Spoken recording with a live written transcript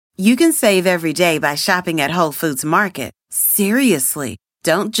You can save every day by shopping at Whole Foods Market. Seriously,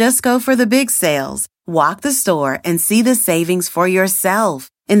 don't just go for the big sales. Walk the store and see the savings for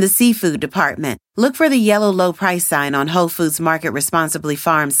yourself. In the seafood department, look for the yellow low price sign on Whole Foods Market Responsibly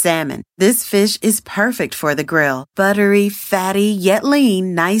Farmed salmon. This fish is perfect for the grill. Buttery, fatty, yet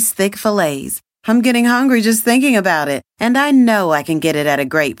lean, nice thick fillets. I'm getting hungry just thinking about it, and I know I can get it at a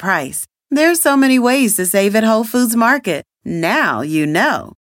great price. There's so many ways to save at Whole Foods Market. Now you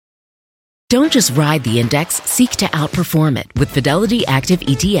know. Don't just ride the index, seek to outperform it with Fidelity Active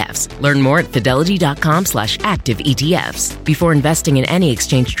ETFs. Learn more at fidelity.com/active ETFs. Before investing in any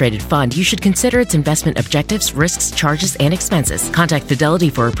exchange-traded fund, you should consider its investment objectives, risks, charges, and expenses. Contact Fidelity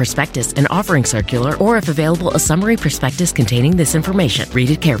for a prospectus, an offering circular, or if available, a summary prospectus containing this information. Read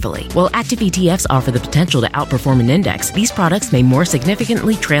it carefully. While active ETFs offer the potential to outperform an index, these products may more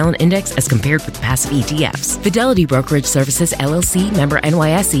significantly trail an index as compared with passive ETFs. Fidelity Brokerage Services, LLC, member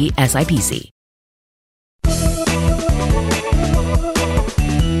NYSE, SIPC.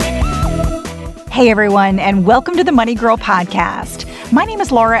 Hey everyone, and welcome to the Money Girl Podcast. My name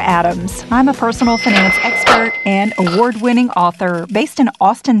is Laura Adams. I'm a personal finance expert and award-winning author based in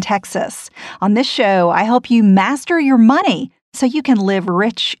Austin, Texas. On this show, I help you master your money so you can live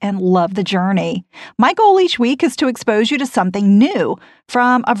rich and love the journey. My goal each week is to expose you to something new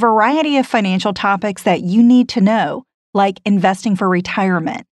from a variety of financial topics that you need to know, like investing for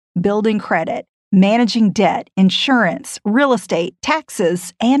retirement, building credit, managing debt, insurance, real estate,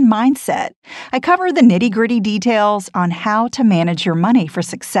 taxes, and mindset. I cover the nitty-gritty details on how to manage your money for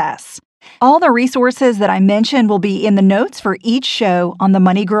success. All the resources that I mentioned will be in the notes for each show on the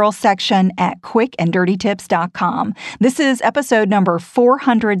Money Girl section at quickanddirtytips.com. This is episode number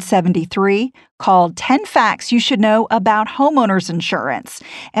 473, called 10 Facts You Should Know About Homeowners Insurance.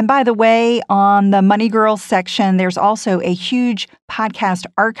 And by the way, on the Money Girl section, there's also a huge podcast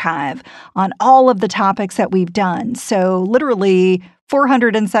archive on all of the topics that we've done. So literally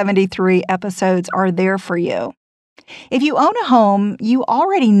 473 episodes are there for you. If you own a home, you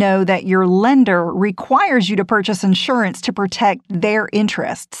already know that your lender requires you to purchase insurance to protect their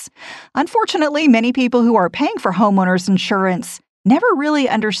interests. Unfortunately, many people who are paying for homeowners insurance never really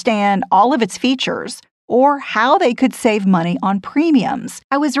understand all of its features or how they could save money on premiums.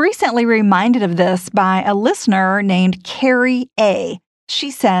 I was recently reminded of this by a listener named Carrie A. She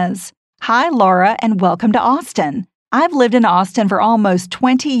says, "Hi, Laura, and welcome to Austin. I've lived in Austin for almost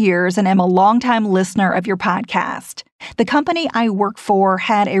 20 years and am a longtime listener of your podcast. The company I work for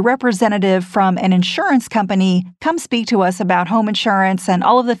had a representative from an insurance company come speak to us about home insurance and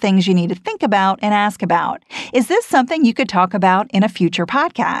all of the things you need to think about and ask about. Is this something you could talk about in a future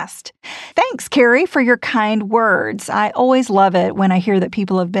podcast?" Thanks, Carrie, for your kind words. I always love it when I hear that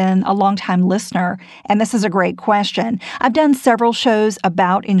people have been a longtime listener, and this is a great question. I've done several shows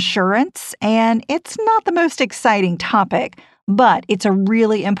about insurance, and it's not the most exciting topic, but it's a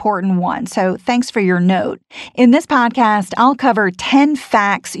really important one, so thanks for your note. In this podcast, I'll cover 10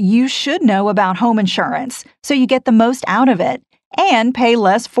 facts you should know about home insurance so you get the most out of it and pay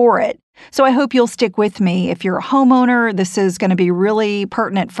less for it. So I hope you'll stick with me. If you're a homeowner, this is going to be really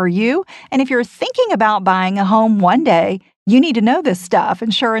pertinent for you. And if you're thinking about buying a home one day, you need to know this stuff.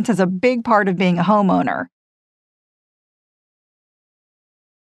 Insurance is a big part of being a homeowner.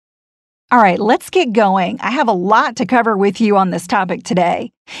 All right, let's get going. I have a lot to cover with you on this topic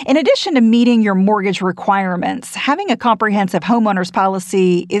today. In addition to meeting your mortgage requirements, having a comprehensive homeowner's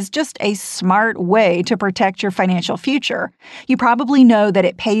policy is just a smart way to protect your financial future. You probably know that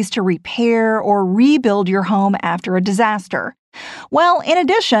it pays to repair or rebuild your home after a disaster. Well, in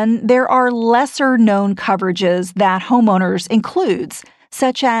addition, there are lesser-known coverages that homeowners includes,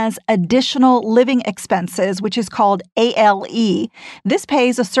 such as additional living expenses, which is called ALE. This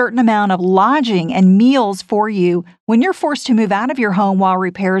pays a certain amount of lodging and meals for you when you're forced to move out of your home while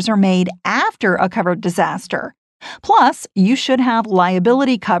repairs are made after a covered disaster. Plus, you should have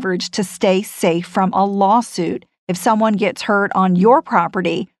liability coverage to stay safe from a lawsuit if someone gets hurt on your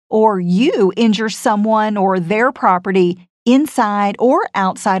property or you injure someone or their property inside or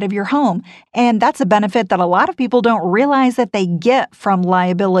outside of your home. And that's a benefit that a lot of people don't realize that they get from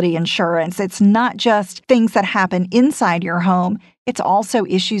liability insurance. It's not just things that happen inside your home. It's also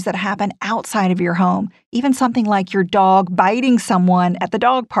issues that happen outside of your home. Even something like your dog biting someone at the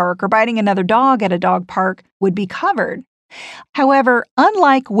dog park or biting another dog at a dog park would be covered. However,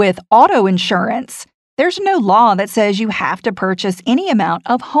 unlike with auto insurance, there's no law that says you have to purchase any amount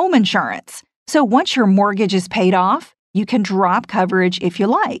of home insurance. So once your mortgage is paid off, you can drop coverage if you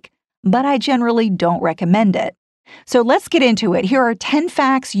like, but I generally don't recommend it. So let's get into it. Here are 10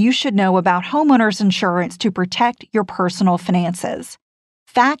 facts you should know about homeowners insurance to protect your personal finances.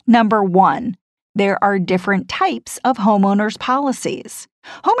 Fact number 1. There are different types of homeowners policies.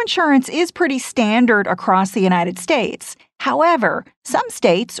 Home insurance is pretty standard across the United States. However, some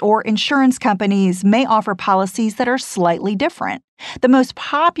states or insurance companies may offer policies that are slightly different. The most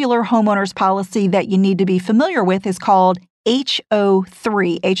popular homeowners policy that you need to be familiar with is called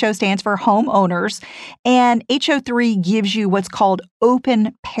HO3. HO stands for homeowners, and HO3 gives you what's called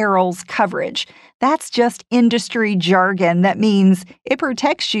open perils coverage. That's just industry jargon that means it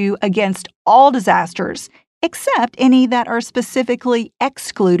protects you against all disasters, except any that are specifically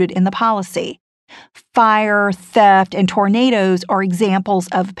excluded in the policy. Fire, theft, and tornadoes are examples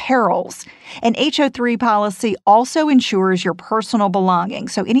of perils. An HO3 policy also insures your personal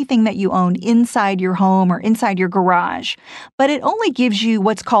belongings, so anything that you own inside your home or inside your garage. But it only gives you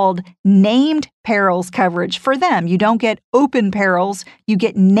what's called named perils coverage for them. You don't get open perils, you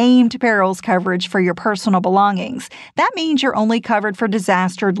get named perils coverage for your personal belongings. That means you're only covered for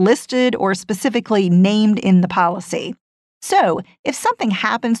disaster listed or specifically named in the policy. So, if something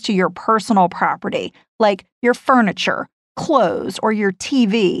happens to your personal property, like your furniture, clothes, or your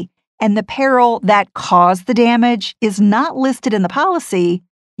TV, and the peril that caused the damage is not listed in the policy,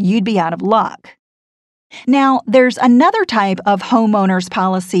 you'd be out of luck. Now, there's another type of homeowners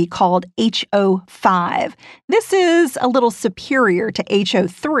policy called HO5. This is a little superior to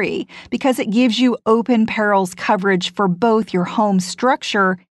HO3 because it gives you open perils coverage for both your home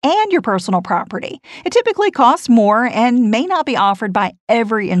structure and your personal property. It typically costs more and may not be offered by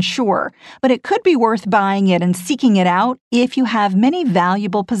every insurer, but it could be worth buying it and seeking it out if you have many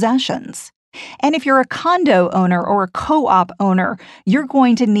valuable possessions. And if you're a condo owner or a co-op owner, you're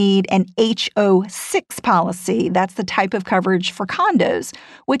going to need an HO6 policy. That's the type of coverage for condos,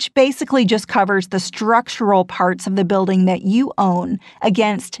 which basically just covers the structural parts of the building that you own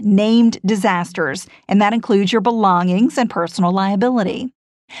against named disasters, and that includes your belongings and personal liability.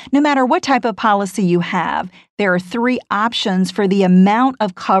 No matter what type of policy you have, there are 3 options for the amount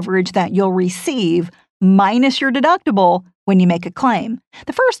of coverage that you'll receive, minus your deductible, when you make a claim.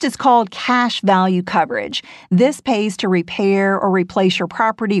 The first is called cash value coverage. This pays to repair or replace your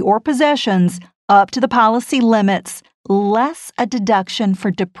property or possessions up to the policy limits, less a deduction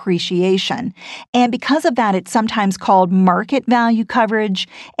for depreciation. And because of that, it's sometimes called market value coverage,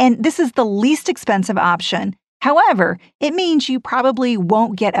 and this is the least expensive option. However, it means you probably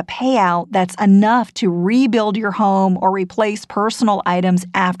won't get a payout that's enough to rebuild your home or replace personal items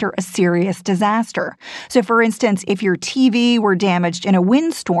after a serious disaster. So, for instance, if your TV were damaged in a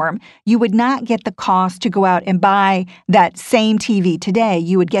windstorm, you would not get the cost to go out and buy that same TV today.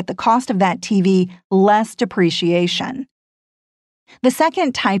 You would get the cost of that TV less depreciation. The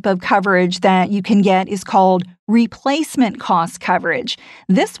second type of coverage that you can get is called replacement cost coverage.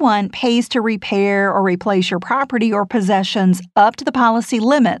 This one pays to repair or replace your property or possessions up to the policy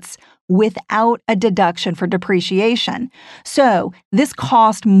limits without a deduction for depreciation. So, this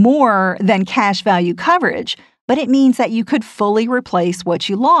costs more than cash value coverage, but it means that you could fully replace what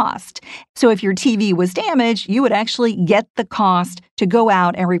you lost. So if your TV was damaged, you would actually get the cost to go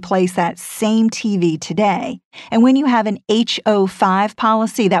out and replace that same TV today. And when you have an HO5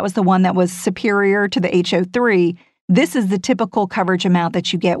 policy, that was the one that was superior to the HO3, this is the typical coverage amount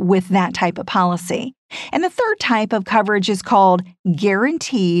that you get with that type of policy. And the third type of coverage is called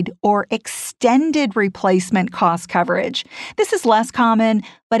guaranteed or extended replacement cost coverage. This is less common,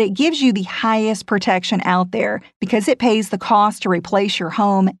 but it gives you the highest protection out there because it pays the cost to replace your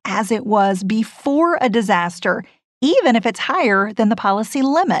home as it was before a disaster, even if it's higher than the policy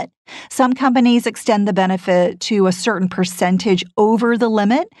limit. Some companies extend the benefit to a certain percentage over the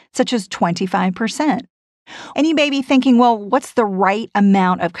limit, such as 25%. And you may be thinking, well, what's the right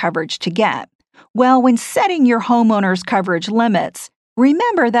amount of coverage to get? Well, when setting your homeowner's coverage limits,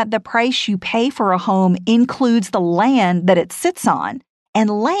 remember that the price you pay for a home includes the land that it sits on,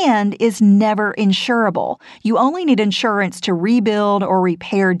 and land is never insurable. You only need insurance to rebuild or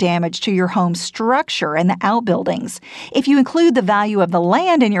repair damage to your home structure and the outbuildings. If you include the value of the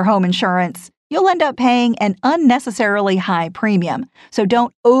land in your home insurance, you'll end up paying an unnecessarily high premium, so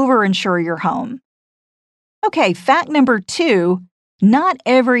don't overinsure your home. Okay, fact number 2, not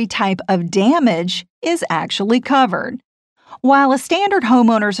every type of damage is actually covered. While a standard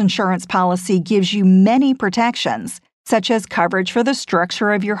homeowner's insurance policy gives you many protections, such as coverage for the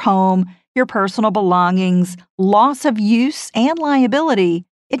structure of your home, your personal belongings, loss of use, and liability,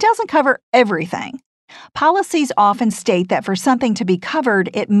 it doesn't cover everything. Policies often state that for something to be covered,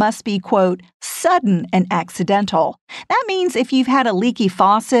 it must be, quote, sudden and accidental. That means if you've had a leaky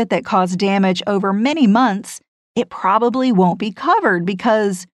faucet that caused damage over many months, it probably won't be covered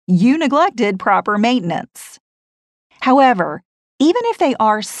because you neglected proper maintenance. However, Even if they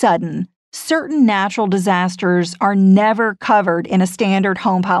are sudden, certain natural disasters are never covered in a standard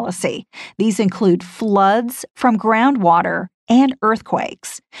home policy. These include floods from groundwater and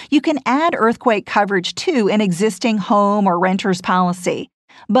earthquakes. You can add earthquake coverage to an existing home or renter's policy.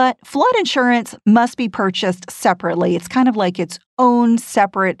 But flood insurance must be purchased separately. It's kind of like its own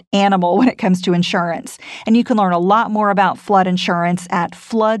separate animal when it comes to insurance. And you can learn a lot more about flood insurance at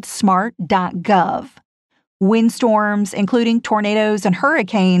floodsmart.gov. Windstorms, including tornadoes and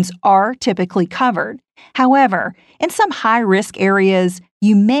hurricanes, are typically covered. However, in some high-risk areas,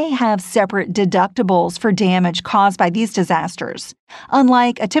 you may have separate deductibles for damage caused by these disasters.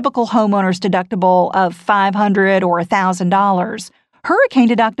 Unlike a typical homeowner's deductible of $500 or $1,000, hurricane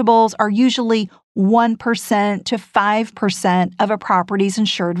deductibles are usually 1% to 5% of a property's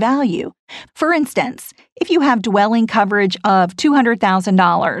insured value. For instance, if you have dwelling coverage of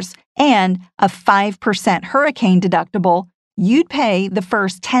 $200,000 and a 5% hurricane deductible, you'd pay the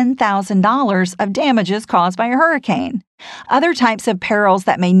first $10,000 of damages caused by a hurricane. Other types of perils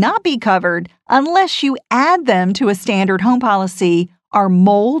that may not be covered unless you add them to a standard home policy are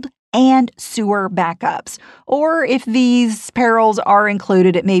mold and sewer backups, or if these perils are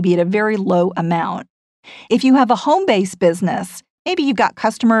included, it may be at a very low amount. If you have a home-based business, maybe you've got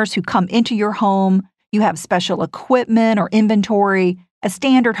customers who come into your home, you have special equipment or inventory, a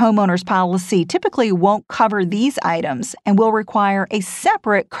standard homeowner's policy typically won't cover these items and will require a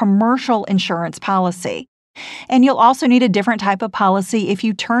separate commercial insurance policy. And you'll also need a different type of policy if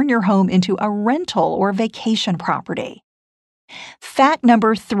you turn your home into a rental or vacation property. Fact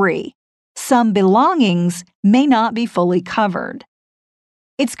number 3, some belongings may not be fully covered.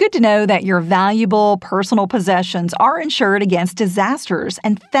 It's good to know that your valuable personal possessions are insured against disasters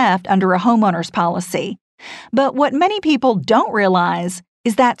and theft under a homeowner's policy. But what many people don't realize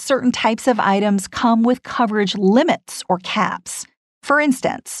is that certain types of items come with coverage limits or caps. For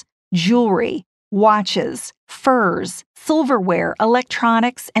instance, jewelry, watches, furs, silverware,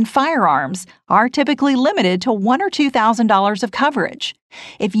 electronics, and firearms are typically limited to $1,000 or $2,000 of coverage.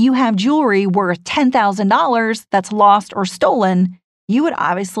 If you have jewelry worth $10,000 that's lost or stolen, you would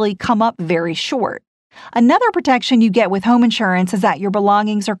obviously come up very short. Another protection you get with home insurance is that your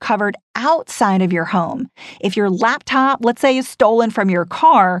belongings are covered outside of your home. If your laptop, let's say, is stolen from your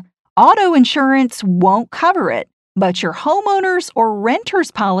car, auto insurance won't cover it, but your homeowner's or renter's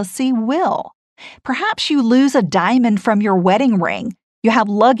policy will. Perhaps you lose a diamond from your wedding ring, you have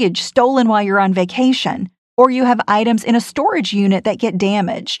luggage stolen while you're on vacation, or you have items in a storage unit that get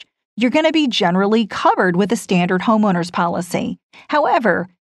damaged. You're going to be generally covered with a standard homeowner's policy. However,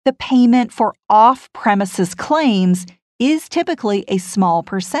 the payment for off-premises claims is typically a small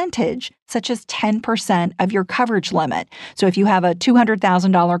percentage, such as 10% of your coverage limit. So if you have a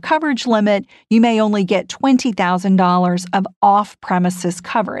 $200,000 coverage limit, you may only get $20,000 of off-premises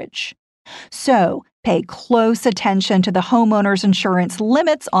coverage. So pay close attention to the homeowner's insurance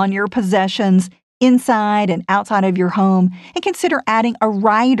limits on your possessions inside and outside of your home, and consider adding a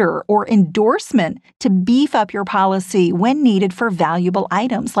rider or endorsement to beef up your policy when needed for valuable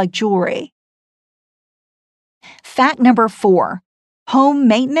items like jewelry. Fact number 4, home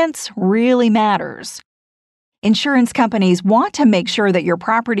maintenance really matters. Insurance companies want to make sure that your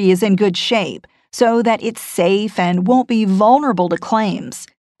property is in good shape so that it's safe and won't be vulnerable to claims.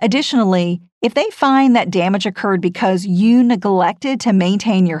 Additionally, if they find that damage occurred because you neglected to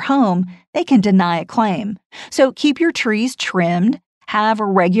maintain your home, they can deny a claim. So keep your trees trimmed, have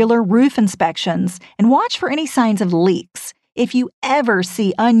regular roof inspections, and watch for any signs of leaks. If you ever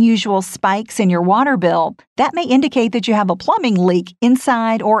see unusual spikes in your water bill, that may indicate that you have a plumbing leak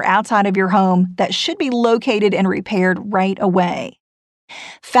inside or outside of your home that should be located and repaired right away.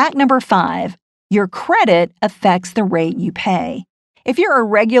 Fact number 5, your credit affects the rate you pay. If you're a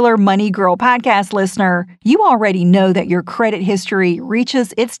regular Money Girl podcast listener, you already know that your credit history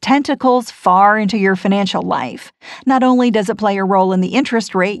reaches its tentacles far into your financial life. Not only does it play a role in the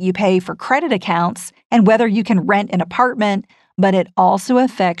interest rate you pay for credit accounts and whether you can rent an apartment, but it also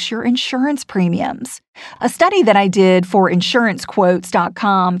affects your insurance premiums. A study that I did for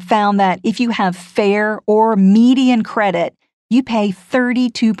insurancequotes.com found that if you have fair or median credit, you pay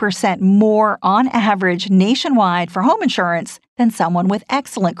 32% more on average nationwide for home insurance than someone with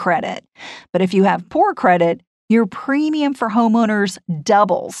excellent credit. But if you have poor credit, your premium for homeowners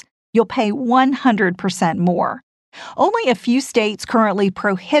doubles. You'll pay 100% more. Only a few states currently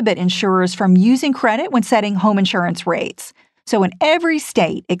prohibit insurers from using credit when setting home insurance rates. So in every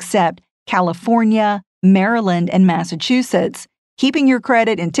state except California, Maryland, and Massachusetts, keeping your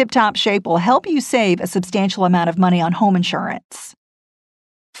credit in tip-top shape will help you save a substantial amount of money on home insurance.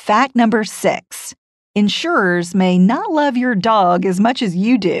 Fact number 6. Insurers may not love your dog as much as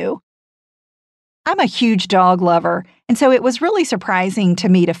you do. I'm a huge dog lover, and so it was really surprising to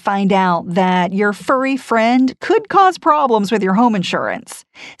me to find out that your furry friend could cause problems with your home insurance.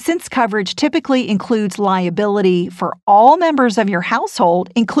 Since coverage typically includes liability for all members of your household,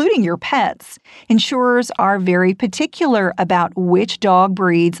 including your pets, insurers are very particular about which dog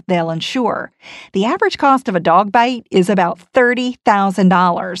breeds they'll insure. The average cost of a dog bite is about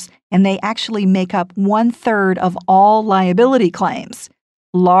 $30,000, and they actually make up 1/3 of all liability claims.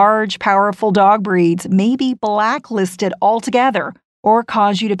 Large, powerful dog breeds may be blacklisted altogether or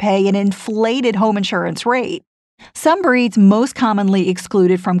cause you to pay an inflated home insurance rate. Some breeds most commonly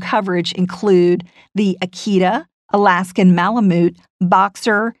excluded from coverage include the Akita, Alaskan Malamute,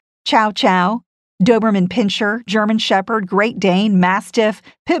 Boxer, Chow Chow, Doberman Pinscher, German Shepherd, Great Dane, Mastiff,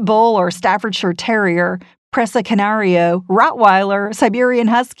 Pit Bull or Staffordshire Terrier, Presa Canario, Rottweiler, Siberian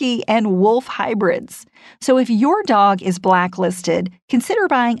Husky, and Wolf hybrids. So if your dog is blacklisted, consider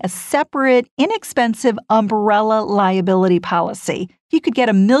buying a separate, inexpensive umbrella liability policy. You could get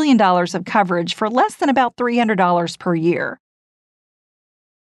 $1 million of coverage for less than about $300 per year.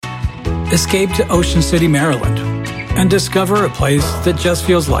 Escape to Ocean City, Maryland, and discover a place that just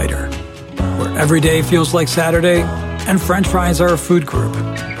feels lighter, where every day feels like Saturday and French fries are a food group,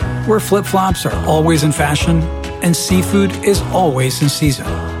 where flip-flops are always in fashion and seafood is always in season,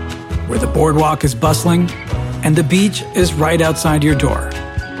 where the boardwalk is bustling and the beach is right outside your door,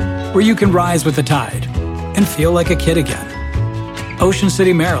 where you can rise with the tide and feel like a kid again. Ocean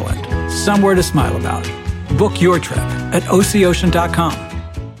City, Maryland, somewhere to smile about. Book your trip at OCOcean.com.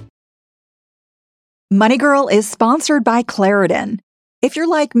 Money Girl is sponsored by Claritin. If you're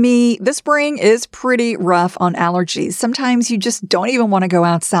like me, the spring is pretty rough on allergies. Sometimes you just don't even want to go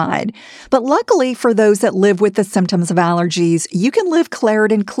outside. But luckily for those that live with the symptoms of allergies, you can live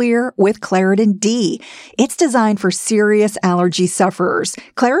Claritin Clear with Claritin D. It's designed for serious allergy sufferers.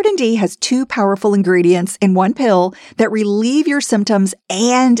 Claritin D has 2 powerful ingredients in one pill that relieve your symptoms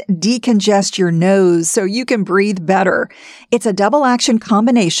and decongest your nose so you can breathe better. It's a double-action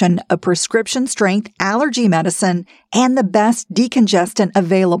combination of prescription-strength allergy medicine and the best decongestant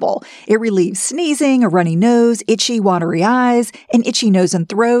available. It relieves sneezing, a runny nose, itchy, watery eyes, an itchy nose and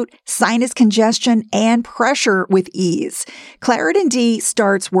throat, sinus congestion, and pressure with ease. Claritin D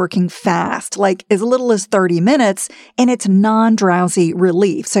starts working fast, like as little as 30 minutes, and it's non-drowsy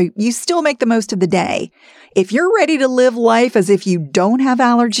relief, so you still make the most of the day. If you're ready to live life as if you don't have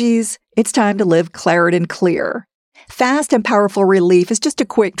allergies, it's time to live Claritin Clear. Fast and powerful relief is just a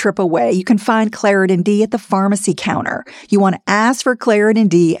quick trip away. You can find Claritin D at the pharmacy counter. You want to ask for Claritin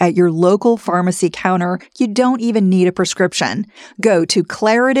D at your local pharmacy counter. You don't even need a prescription. Go to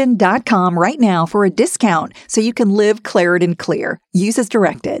Claritin.com right now for a discount so you can live Claritin Clear. Use as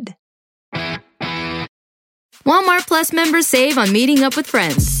directed. Walmart Plus members save on meeting up with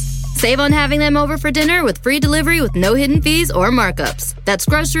friends. Save on having them over for dinner with free delivery with no hidden fees or markups. That's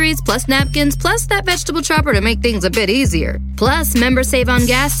groceries, plus napkins, plus that vegetable chopper to make things a bit easier. Plus, members save on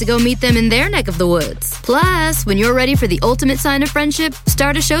gas to go meet them in their neck of the woods. Plus, when you're ready for the ultimate sign of friendship,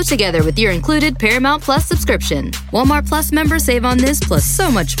 start a show together with your included Paramount Plus subscription. Walmart Plus members save on this plus so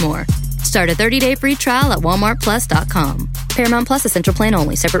much more. Start a 30-day free trial at walmartplus.com. Paramount Plus Essential Plan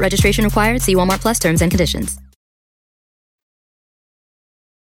only. Separate registration required. See Walmart Plus terms and conditions.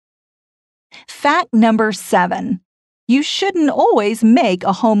 Fact number 7. You shouldn't always make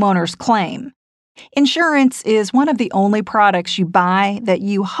a homeowner's claim. Insurance is one of the only products you buy that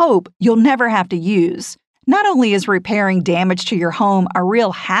you hope you'll never have to use. Not only is repairing damage to your home a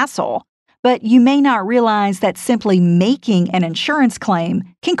real hassle, but you may not realize that simply making an insurance claim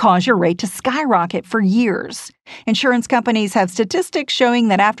can cause your rate to skyrocket for years. Insurance companies have statistics showing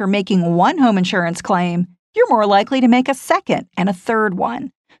that after making one home insurance claim, you're more likely to make a second and a third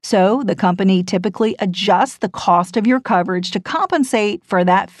one. So the company typically adjusts the cost of your coverage to compensate for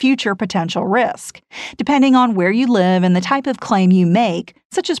that future potential risk. Depending on where you live and the type of claim you make,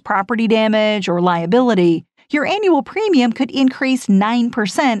 such as property damage or liability, your annual premium could increase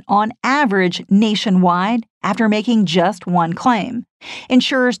 9% on average nationwide after making just one claim.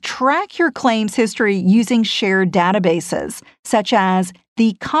 Insurers track your claims history using shared databases, such as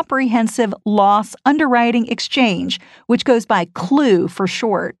the Comprehensive Loss Underwriting Exchange, which goes by CLUE for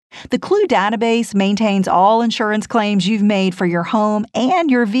short. The CLUE database maintains all insurance claims you've made for your home and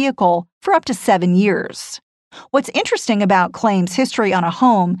your vehicle for up to 7 years. What's interesting about claims history on a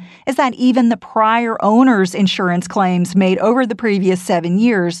home is that even the prior owner's insurance claims made over the previous 7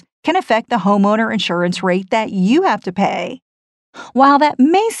 years can affect the homeowner insurance rate that you have to pay. While that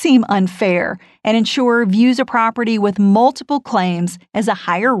may seem unfair, an insurer views a property with multiple claims as a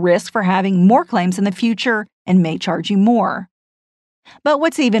higher risk for having more claims in the future and may charge you more. But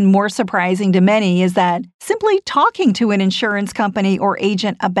what's even more surprising to many is that simply talking to an insurance company or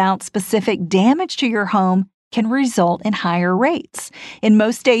agent about specific damage to your home can result in higher rates. In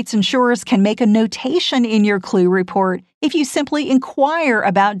most states, insurers can make a notation in your Clue report if you simply inquire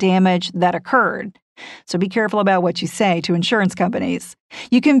about damage that occurred. So be careful about what you say to insurance companies.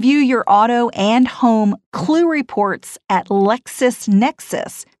 You can view your auto and home Clue reports at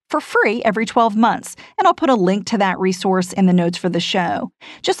LexisNexis for free every 12 months, and I'll put a link to that resource in the notes for the show.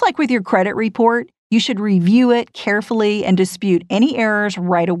 Just like with your credit report, you should review it carefully and dispute any errors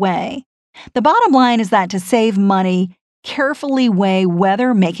right away. The bottom line is that to save money, carefully weigh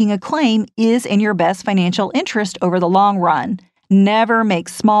whether making a claim is in your best financial interest over the long run. Never make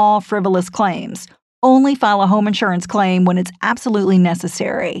small, frivolous claims. Only file a home insurance claim when it's absolutely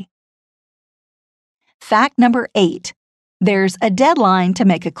necessary. Fact number 8. There's a deadline to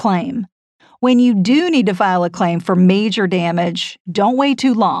make a claim. When you do need to file a claim for major damage, don't wait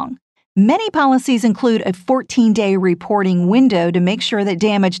too long. Many policies include a 14-day reporting window to make sure that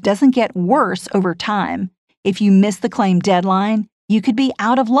damage doesn't get worse over time. If you miss the claim deadline, you could be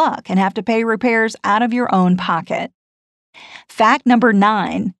out of luck and have to pay repairs out of your own pocket. Fact number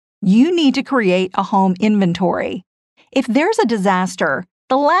 9. You need to create a home inventory. If there's a disaster,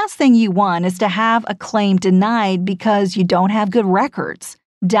 the last thing you want is to have a claim denied because you don't have good records.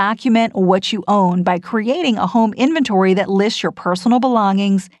 Document what you own by creating a home inventory that lists your personal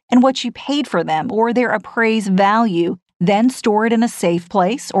belongings and what you paid for them or their appraised value, then store it in a safe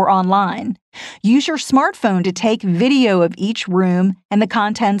place or online. Use your smartphone to take video of each room and the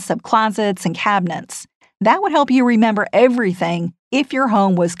contents of closets and cabinets. That would help you remember everything if your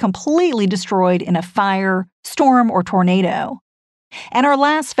home was completely destroyed in a fire, storm, or tornado. And our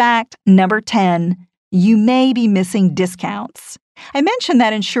last fact, number 10, you may be missing discounts. I mentioned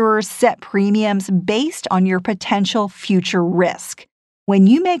that insurers set premiums based on your potential future risk. When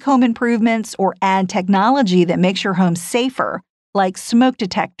you make home improvements or add technology that makes your home safer, like smoke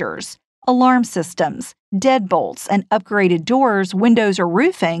detectors, alarm systems, deadbolts, and upgraded doors, windows, or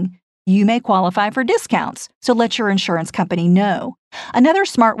roofing, you may qualify for discounts, so let your insurance company know. Another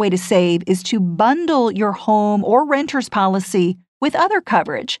smart way to save is to bundle your home or renter's policy with other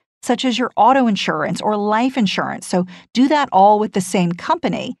coverage, such as your auto insurance or life insurance. So do that all with the same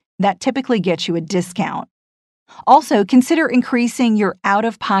company. That typically gets you a discount. Also, consider increasing your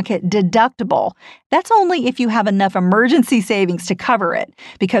out-of-pocket deductible. That's only if you have enough emergency savings to cover it,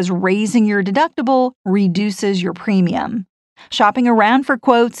 because raising your deductible reduces your premium. Shopping around for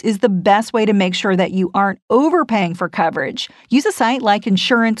quotes is the best way to make sure that you aren't overpaying for coverage. Use a site like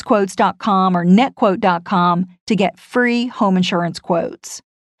insurancequotes.com or netquote.com to get free home insurance quotes.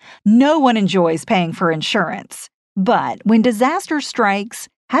 No one enjoys paying for insurance, but when disaster strikes,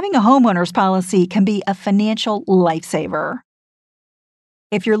 having a homeowner's policy can be a financial lifesaver.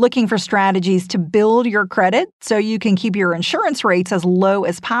 If you're looking for strategies to build your credit so you can keep your insurance rates as low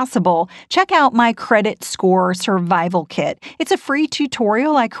as possible, check out my Credit Score Survival Kit. It's a free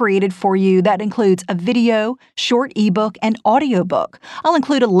tutorial I created for you that includes a video, short ebook, and audiobook. I'll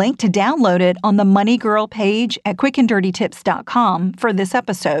include a link to download it on the Money Girl page at quickanddirtytips.com for this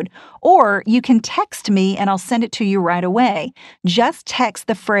episode. Or you can text me and I'll send it to you right away. Just text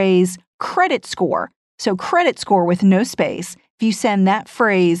the phrase credit score. So credit score with no space. If you send that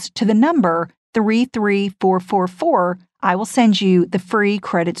phrase to the number 33444, I will send you the free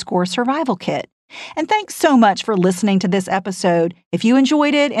Credit Score Survival Kit. And thanks so much for listening to this episode. If you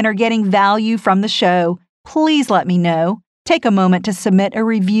enjoyed it and are getting value from the show, please let me know. Take a moment to submit a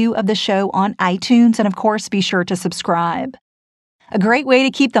review of the show on iTunes, and of course, be sure to subscribe. A great way to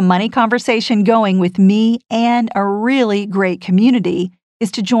keep the money conversation going with me and a really great community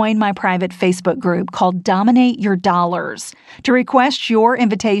is to join my private Facebook group called Dominate Your Dollars. To request your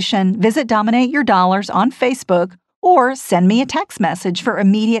invitation, visit Dominate Your Dollars on Facebook or send me a text message for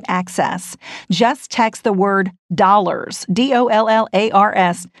immediate access. Just text the word dollars,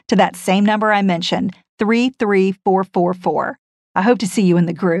 DOLLARS, to that same number I mentioned, 33444. I hope to see you in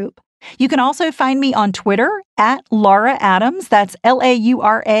the group. You can also find me on Twitter at Laura Adams. That's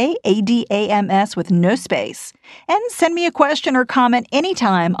LauraAdams with no space. And send me a question or comment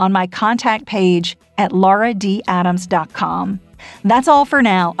anytime on my contact page at lauradadams.com. That's all for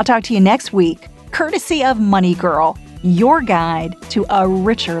now. I'll talk to you next week, courtesy of Money Girl, your guide to a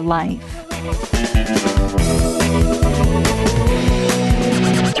richer life.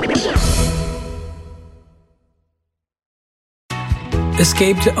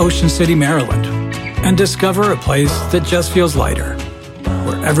 Escape to Ocean City, Maryland, and discover a place that just feels lighter,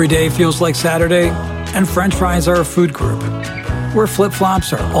 where every day feels like Saturday and French fries are a food group, where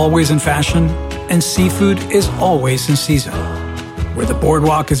flip-flops are always in fashion and seafood is always in season, where the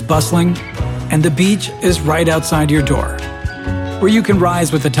boardwalk is bustling and the beach is right outside your door, where you can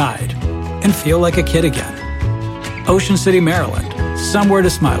rise with the tide and feel like a kid again. Ocean City, Maryland, somewhere to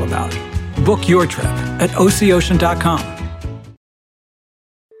smile about. Book your trip at OCOcean.com.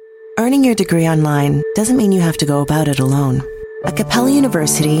 Earning your degree online doesn't mean you have to go about it alone. At Capella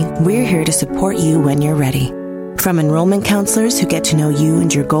University, we're here to support you when you're ready. From enrollment counselors who get to know you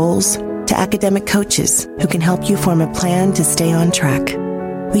and your goals, to academic coaches who can help you form a plan to stay on track.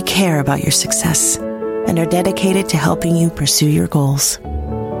 We care about your success and are dedicated to helping you pursue your goals.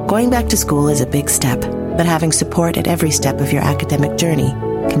 Going back to school is a big step, but having support at every step of your academic journey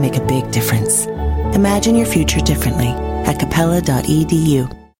can make a big difference. Imagine your future differently at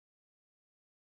capella.edu.